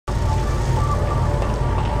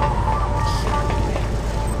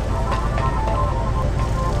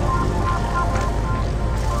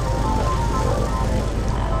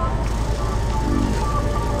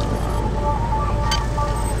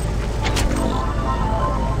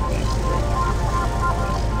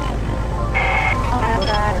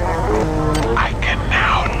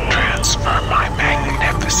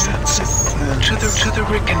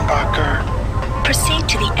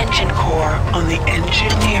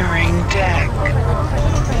firing deck.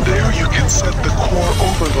 There you can set the core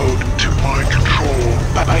overload to my control.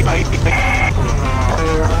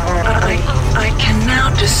 I can now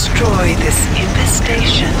destroy this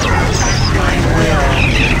infestation at my will.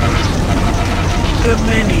 The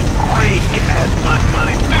many quake at my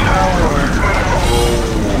power.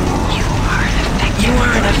 You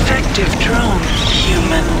are an effective drone,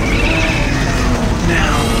 human.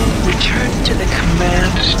 Now, return to the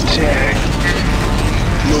command deck.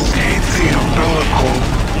 Locate the umbilical.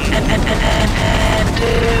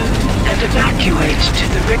 And evacuate to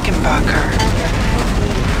the Rickenbacker.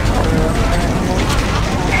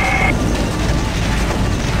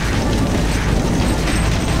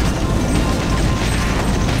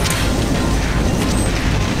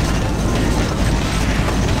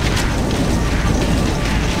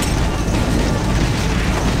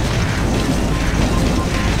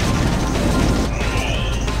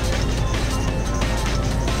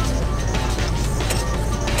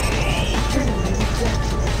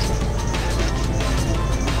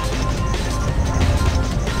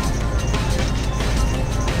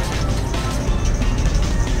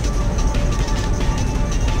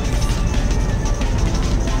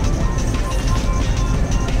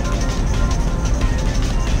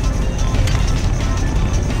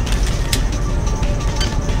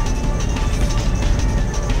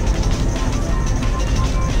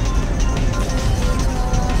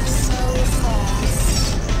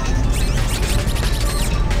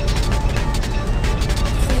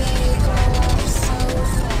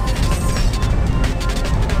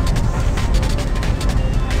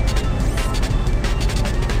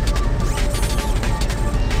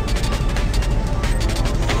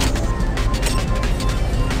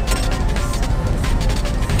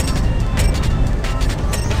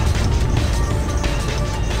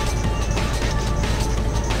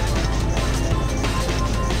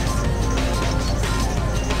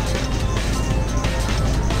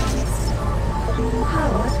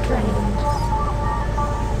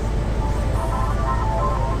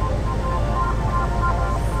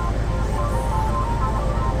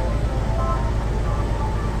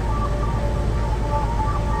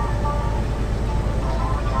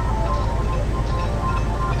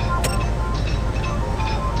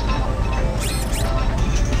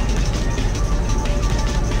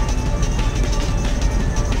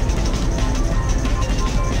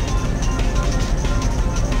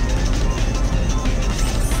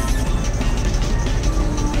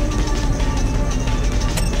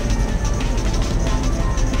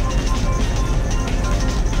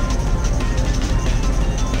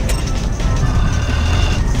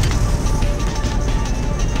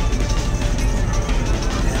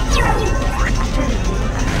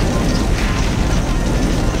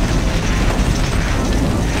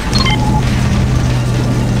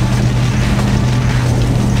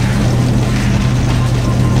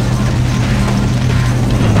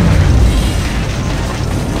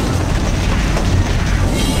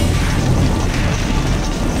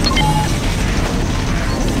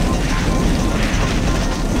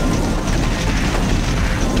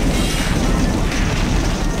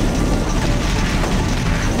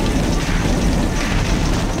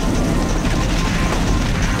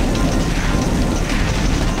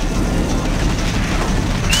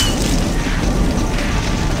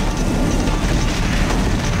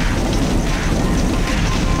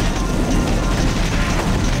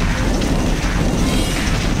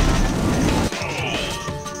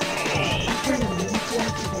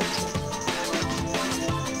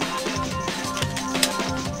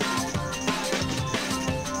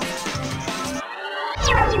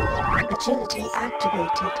 Agility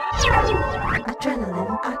activated.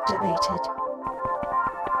 Adrenaline activated.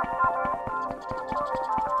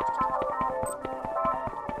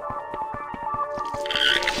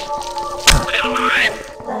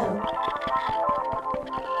 Low.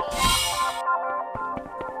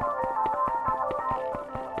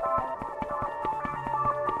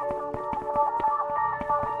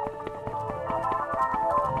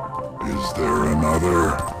 Is there another?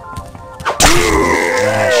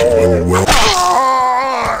 Well.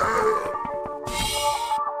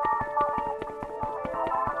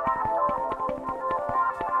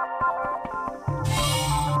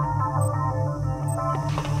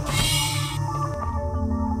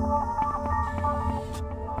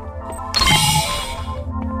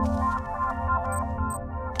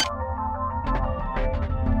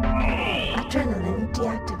 Adrenaline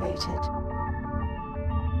deactivated.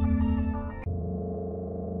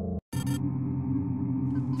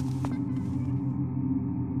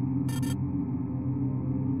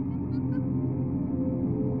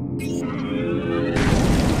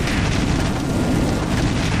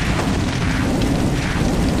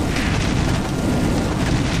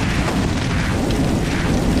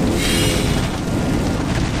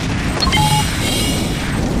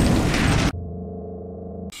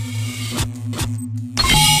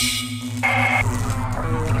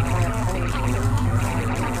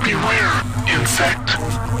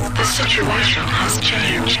 The situation has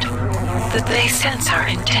changed. That they sense our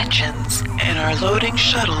intentions and are loading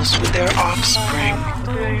shuttles with their offspring.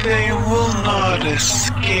 They will not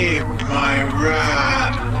escape my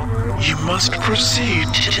wrath. You must proceed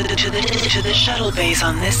To the shuttle bays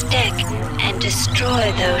on this deck and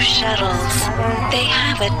destroy those shuttles. They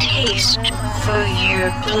have a taste for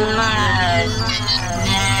your blood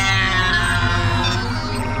now.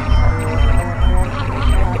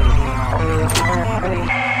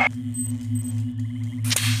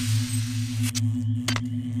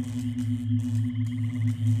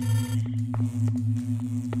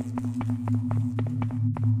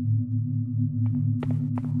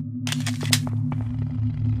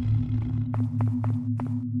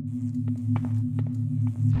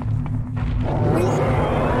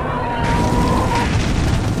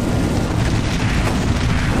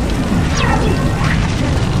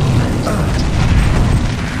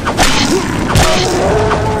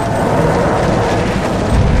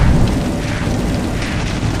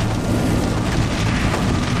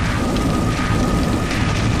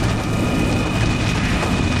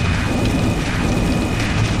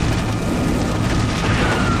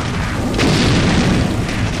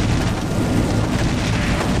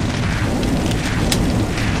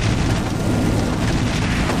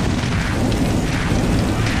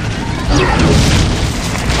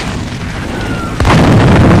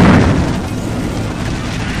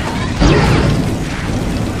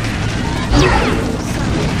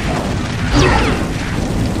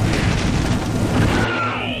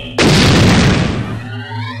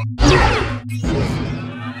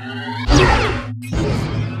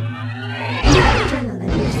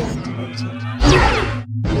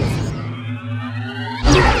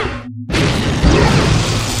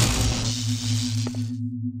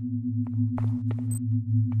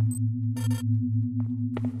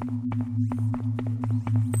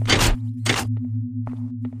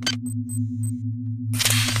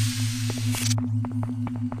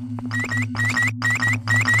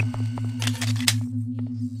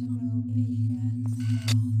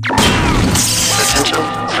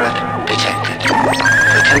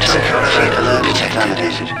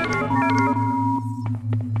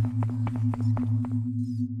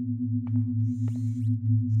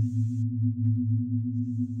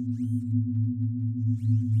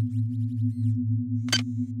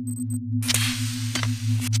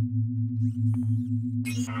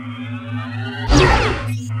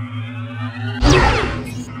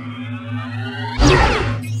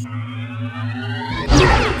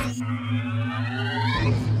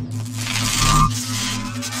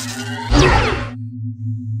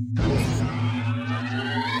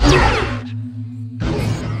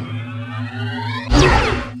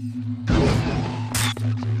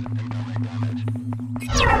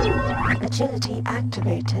 Agility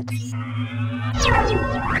activated.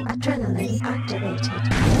 Adrenaline activated.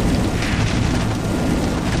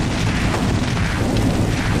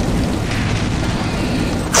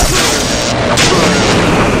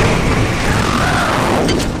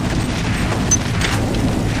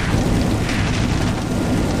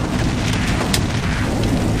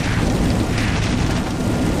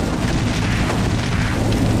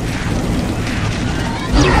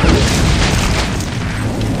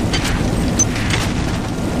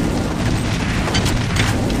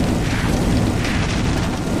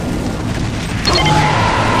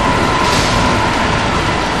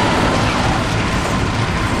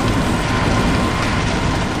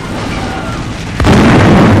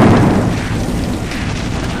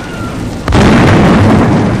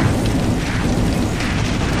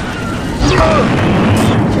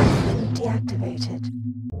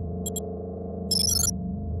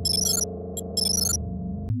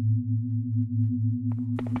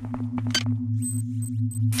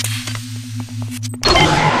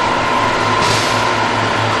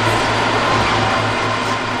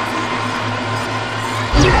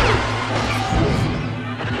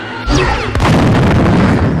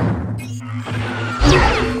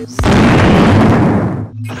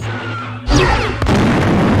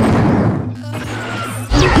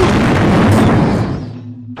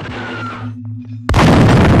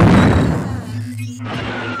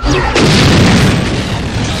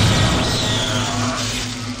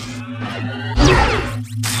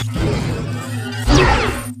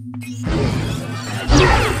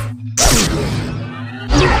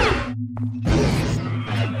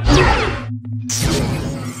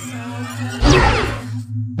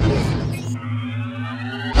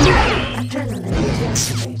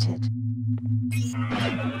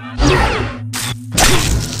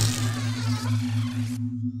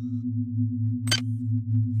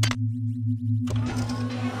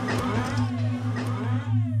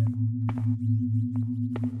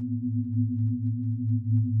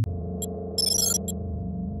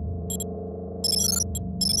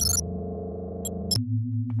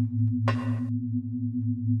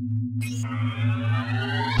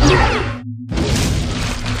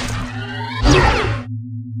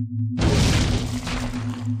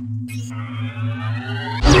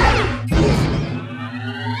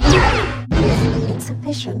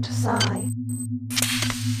 efficient Psi.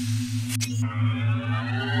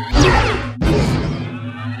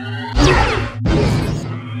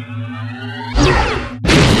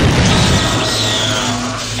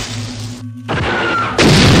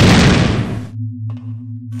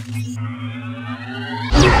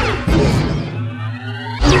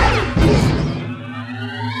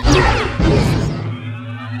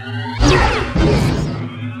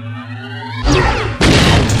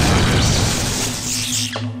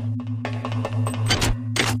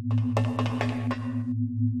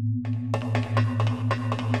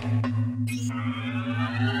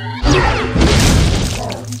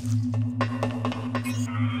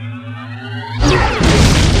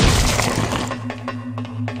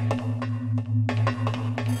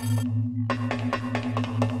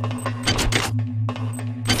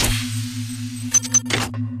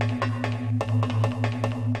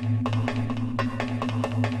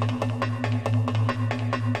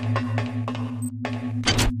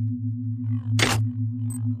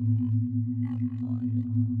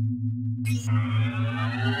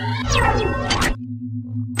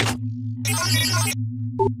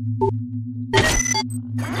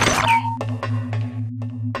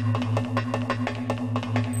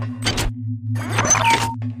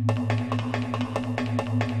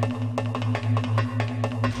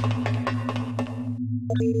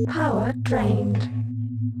 Power drained.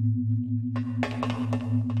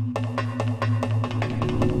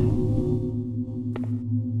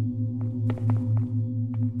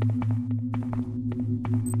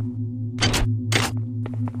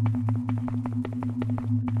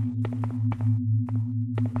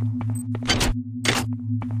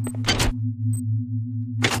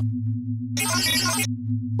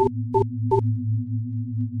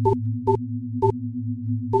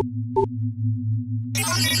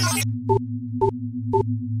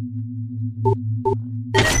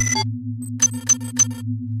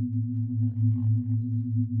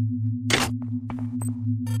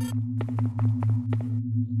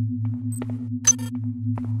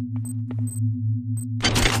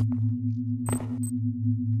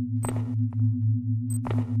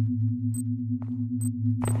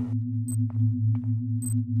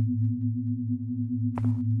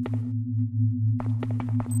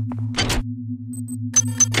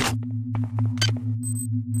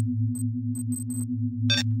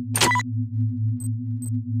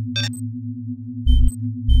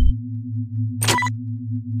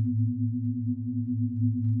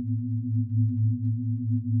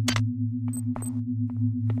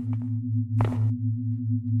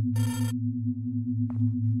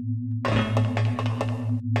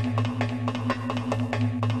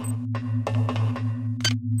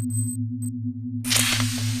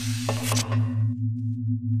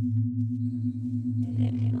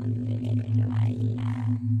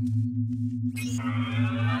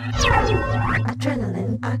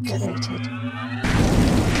 Adrenaline activated.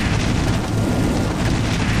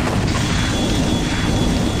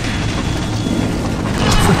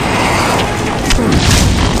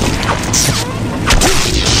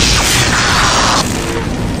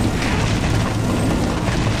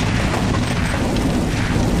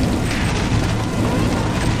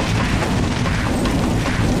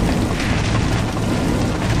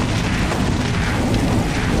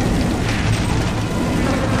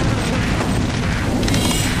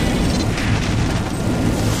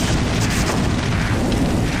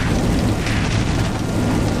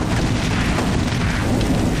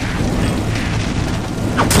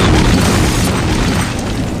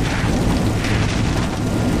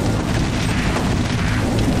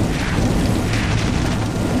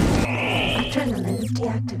 Adrenaline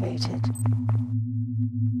deactivated.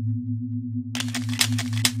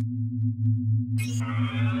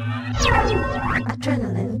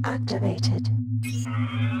 Adrenaline activated.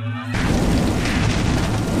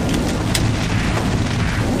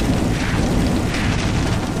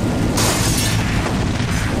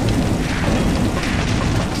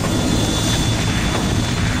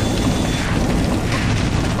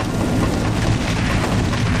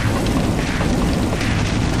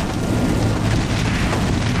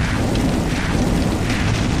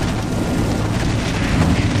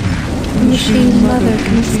 Machine mother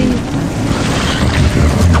conceived us.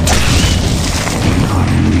 Are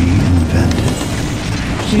reinvented.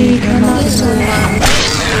 She cannot Listen,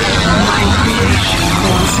 My creation,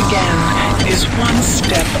 once again, is one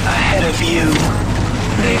step ahead of you.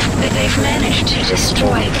 they've managed to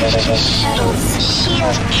destroy the shuttle's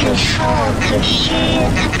shield control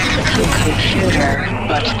computer.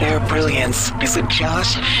 But their brilliance is a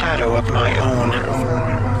jealous shadow of my own.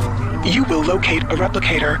 You will locate a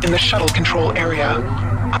replicator in the shuttle control area.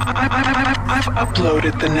 I've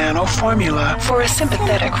uploaded the nano formula for a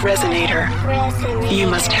sympathetic resonator. You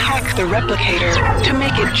must hack the replicator to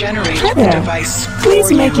make it generate the device for Please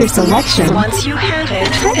you. make your selection. Once you have it,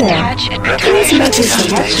 attach it to Please make your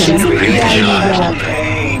selection.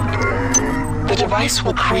 the device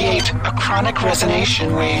will create a chronic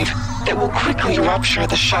resonation wave that will quickly rupture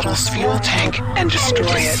the shuttle's fuel tank and destroy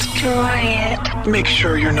it. Make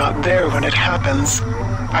sure you're not there when it happens.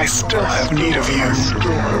 I still have need of you.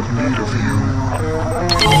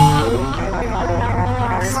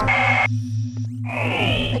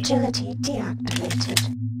 Agility deactivated.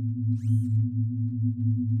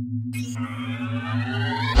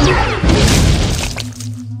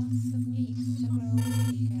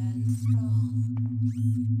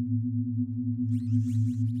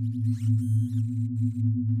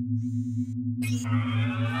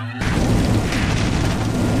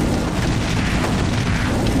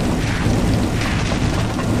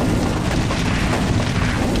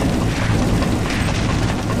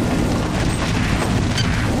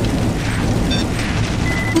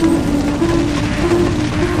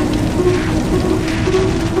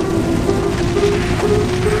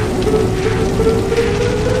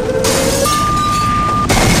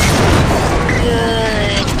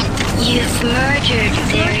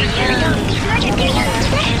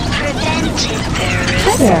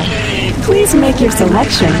 Please make your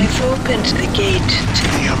selection. I've opened the gate to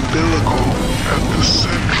The umbilical at the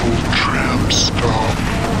central tram stop.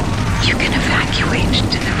 You can evacuate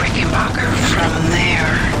to the Rickenbacker from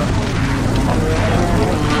there.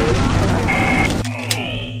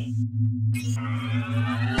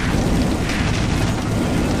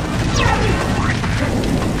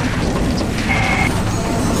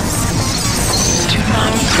 Do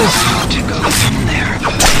not proceed to go from there.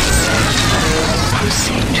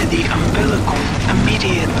 Proceed to the umbilical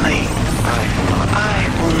immediately. I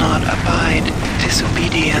will not abide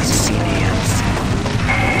disobedience.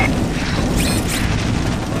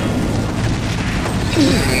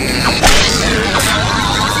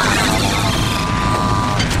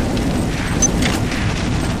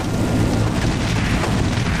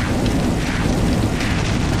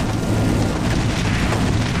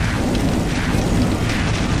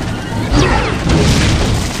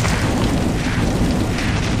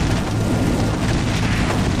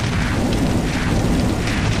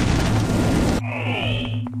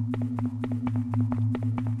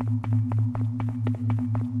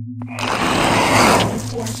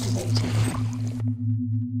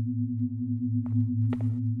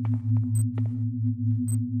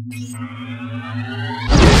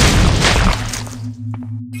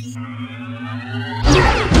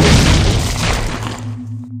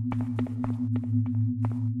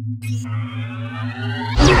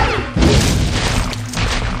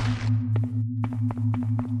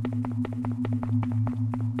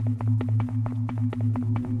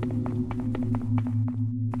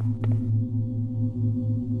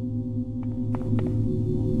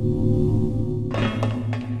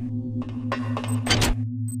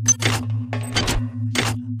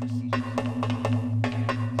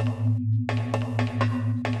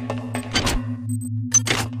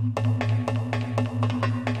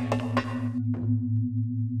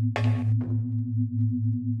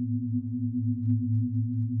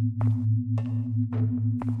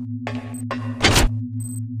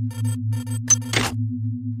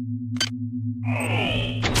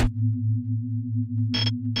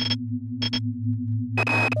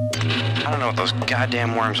 I don't know what those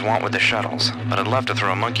goddamn worms want with the shuttles, but I'd love to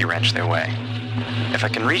throw a monkey wrench their way. If I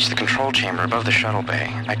can reach the control chamber above the shuttle bay,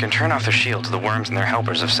 I can turn off the shields the worms and their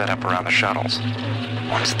helpers have set up around the shuttles.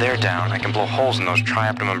 Once they're down, I can blow holes in those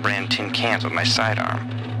Trioptimum brand tin cans with my sidearm.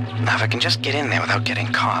 Now if I can just get in there without getting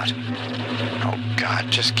caught. Oh God,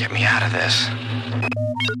 just get me out of this.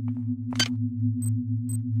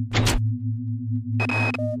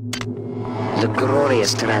 The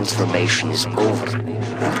glorious transformation is over.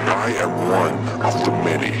 And I am one of the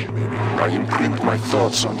many. I imprint my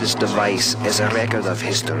thoughts on this device as a record of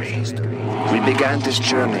history. We began this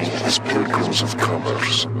journey as pilgrims of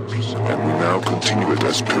commerce, And we now continue it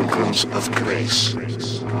as pilgrims of grace.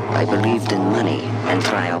 I believed in money and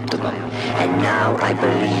Trioptimum, and now I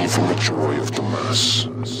believe in the joy of the mass.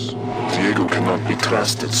 Diego cannot be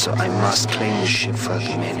Trusted, so I must claim the ship for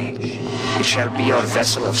the many. It shall be our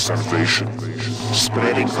vessel of salvation,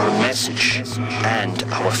 spreading our message and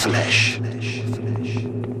our flesh.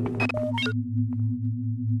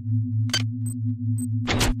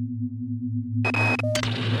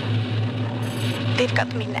 They've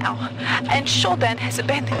got me now, and Shodan has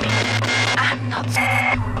abandoned me. I'm not...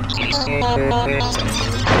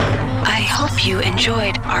 I hope you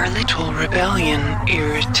enjoyed our little rebellion,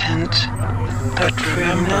 irritant. But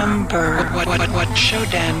remember what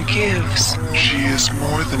Shodan gives. She is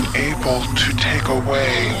more than able to take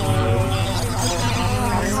away.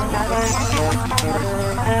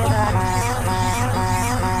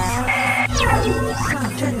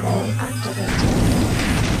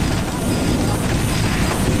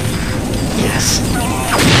 Yes.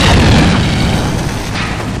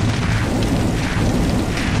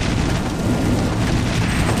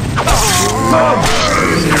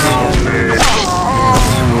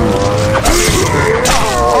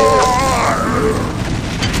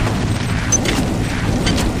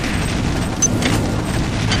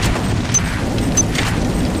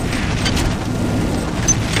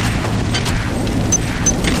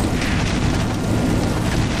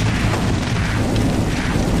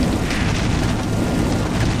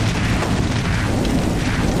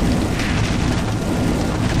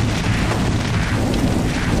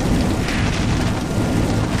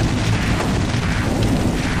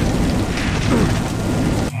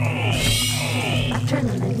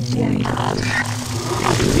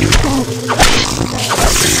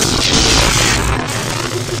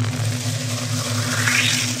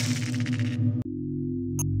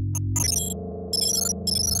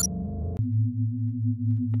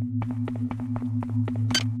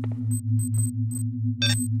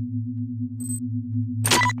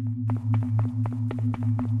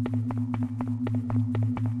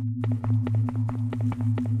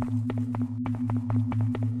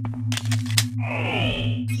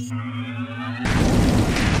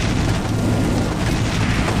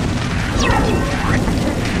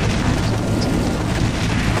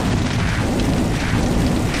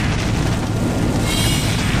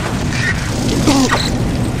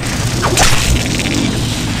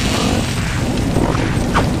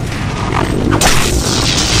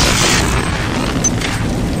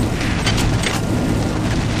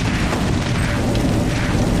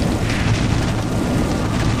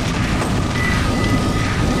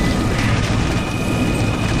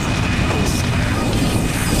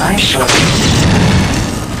 I'm sure.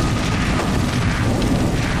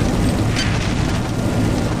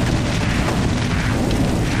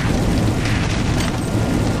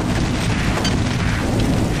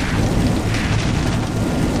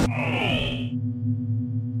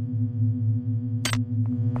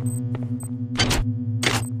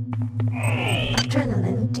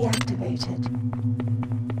 Adrenaline deactivated.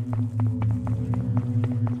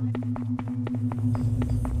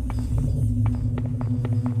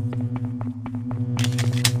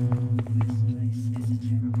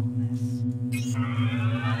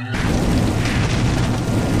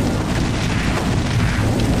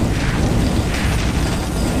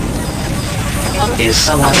 Is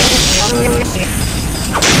someone...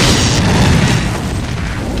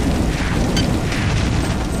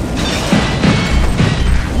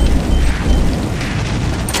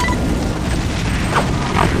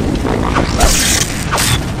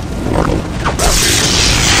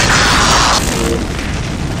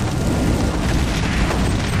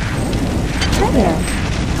 Hi there.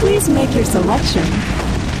 Please make your selection.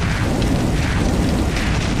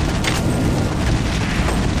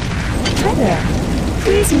 Hi there.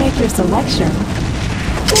 Please make your selection.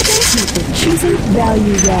 Thank you for choosing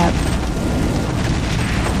Value Wrap.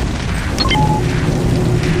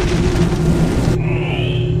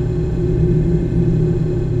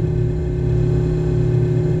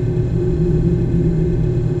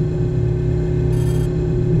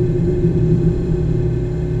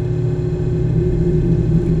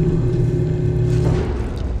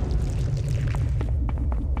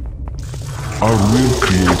 Our will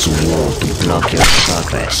creates a wall To block your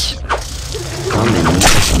progress. Come and meet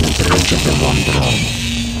us on the bridge of the Wanderer.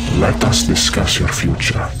 Let us discuss your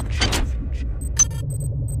future.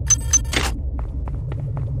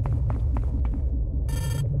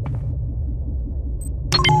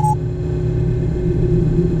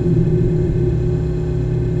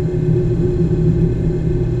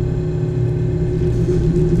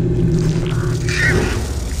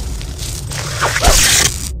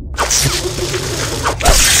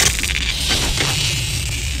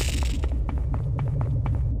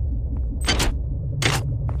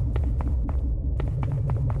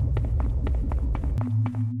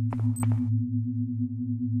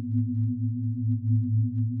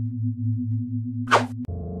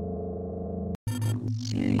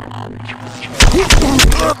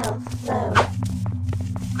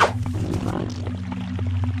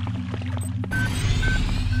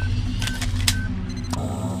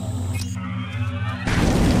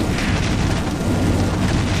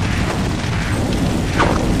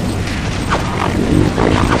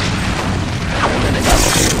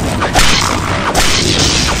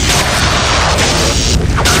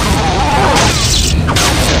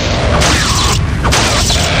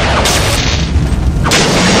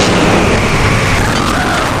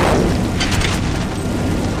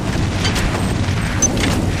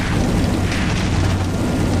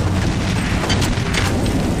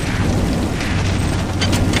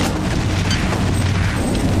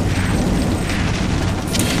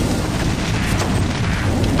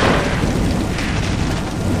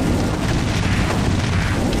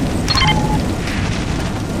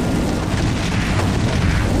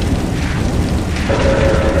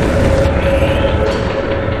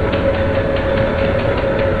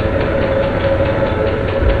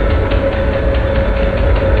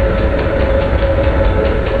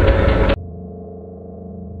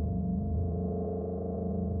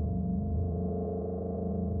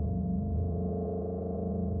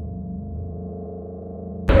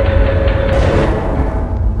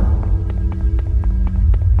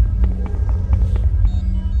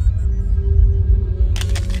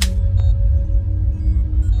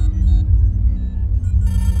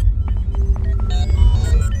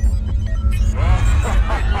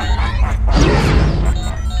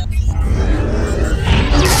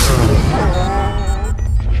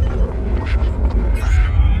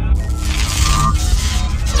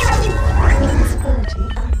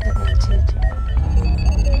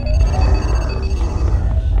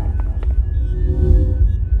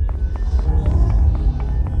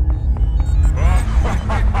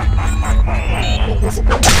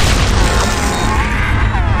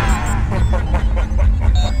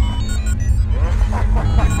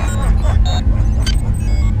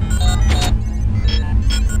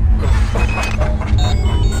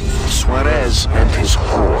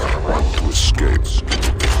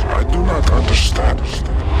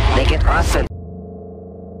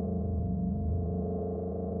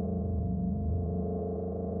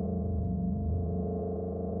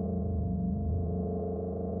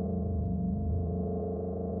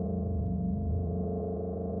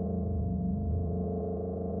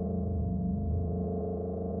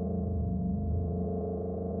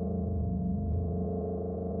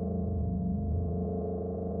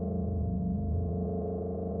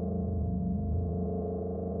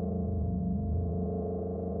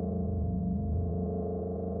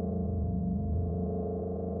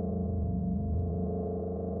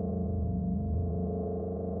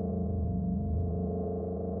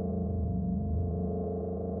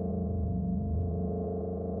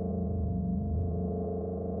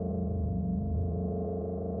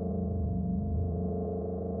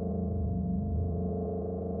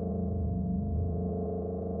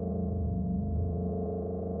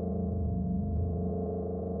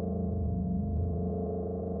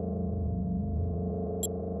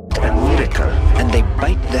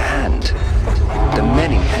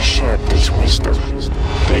 has shared this wisdom.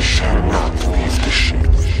 They shall not leave the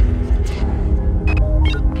ship.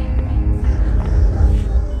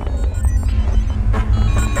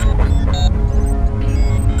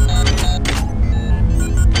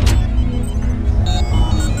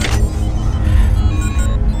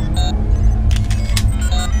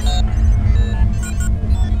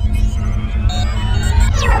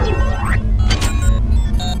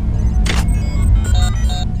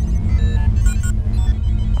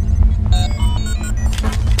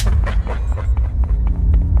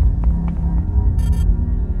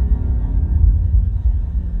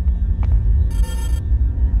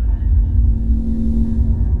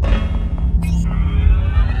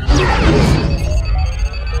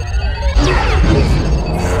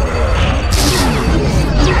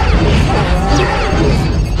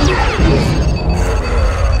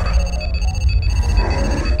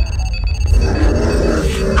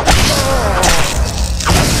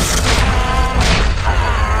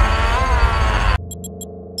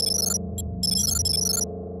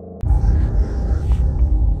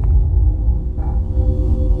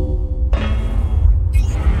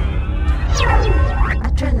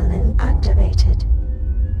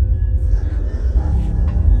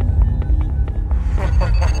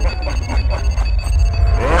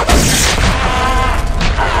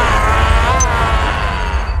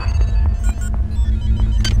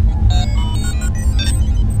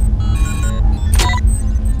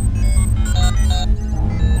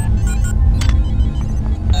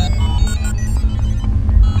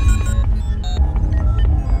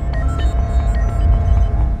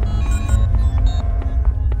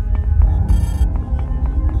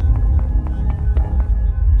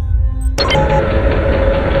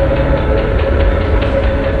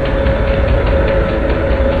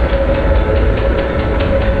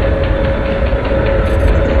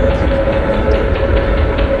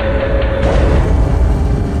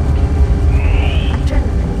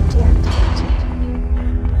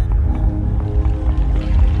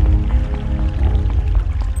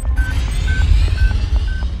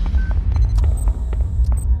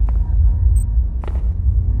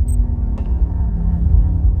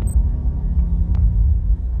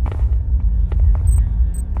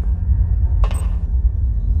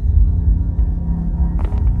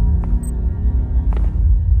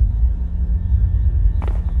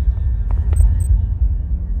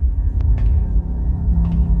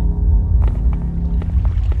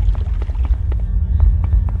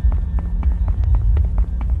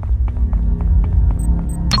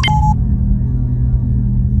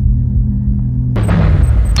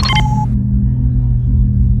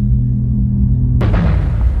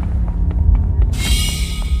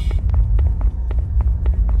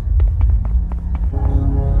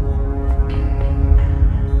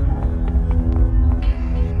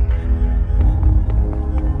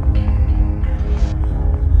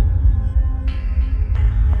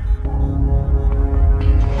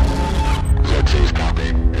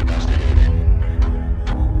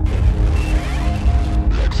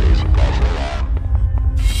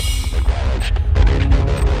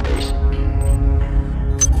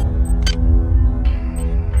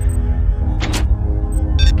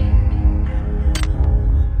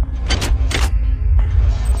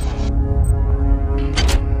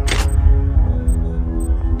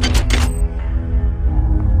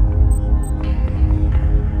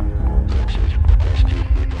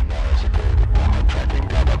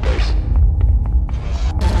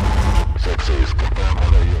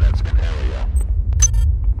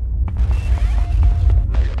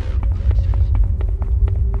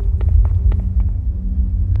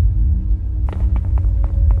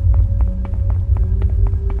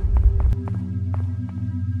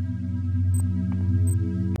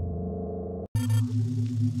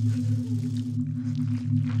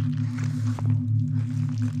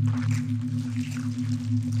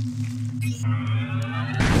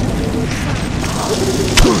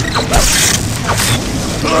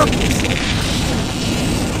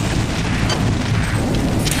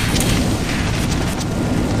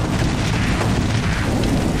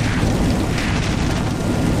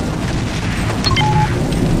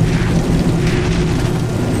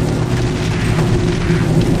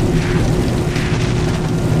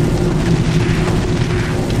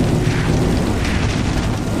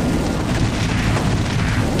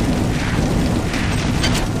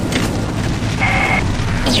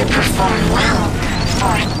 You perform well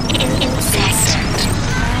for an incessant.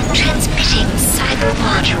 Transmitting cyber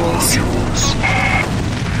modules.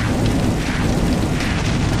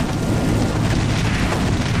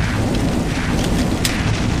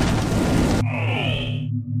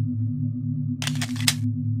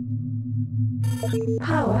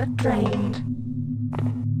 drained.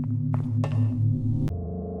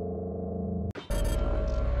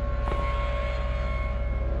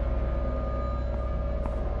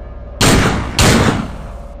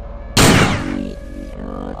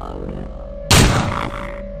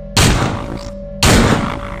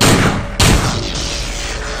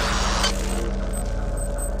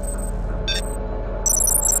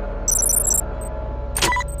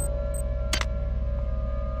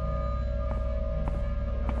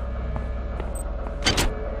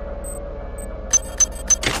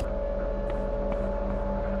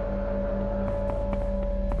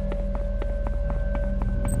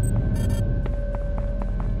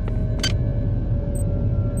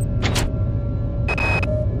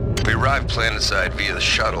 Planetside via the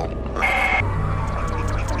shuttle.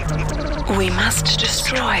 We must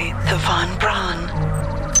destroy the von Braun.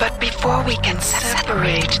 But before we can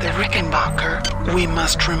separate the Rickenbacker, we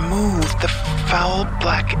must remove the foul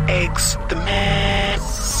black eggs the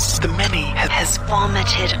many has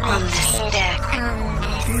vomited on this deck.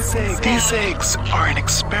 These eggs are an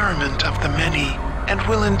experiment of the many, and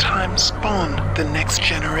will in time spawn the next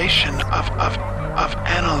generation of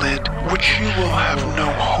annelid, which you will have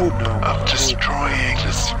no hope of destroying.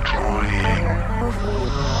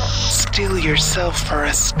 Steel yourself for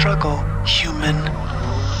a struggle, human.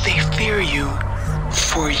 They fear you,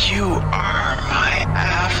 for you are my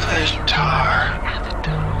avatar.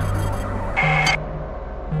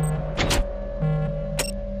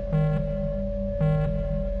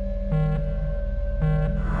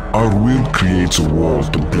 Our will creates a wall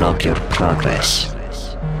to Block your progress.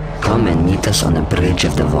 Come and meet us on the bridge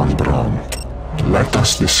of the Von Braun. let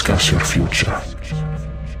us discuss your future.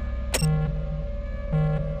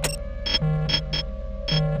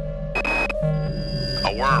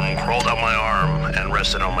 A worm crawled up my arm and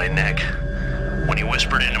rested on my neck. When he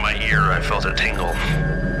whispered into my ear, I felt a tingle.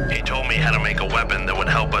 He told me how to make a weapon that would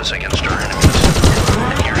help us against our enemies.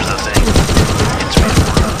 And here's the thing. It's made of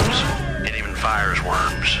worms. It even fires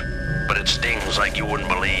worms. But it stings like you wouldn't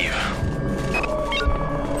believe.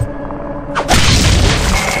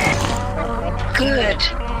 Good.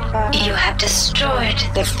 You have destroyed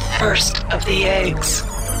the first of the eggs.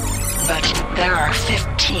 But there are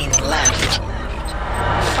 15 left.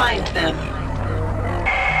 Find them